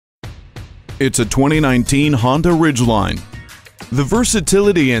It's a 2019 Honda Ridgeline. The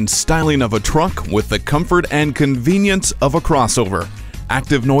versatility and styling of a truck with the comfort and convenience of a crossover.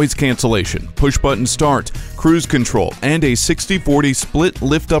 Active noise cancellation, push-button start, cruise control, and a 60/40 split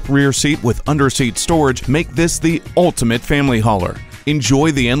lift-up rear seat with underseat storage make this the ultimate family hauler.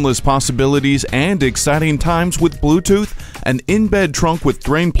 Enjoy the endless possibilities and exciting times with Bluetooth, an in-bed trunk with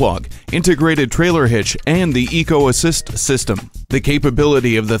drain plug, integrated trailer hitch, and the Eco Assist system. The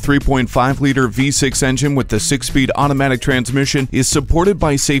capability of the 3.5-liter V6 engine with the 6-speed automatic transmission is supported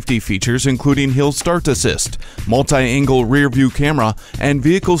by safety features including hill start assist, multi-angle rear-view camera, and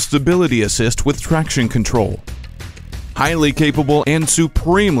vehicle stability assist with traction control. Highly capable and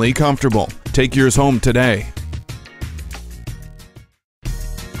supremely comfortable. Take yours home today.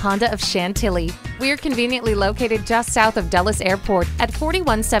 Honda of Chantilly. We're conveniently located just south of Dulles Airport at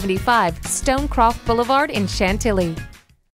 4175 Stonecroft Boulevard in Chantilly.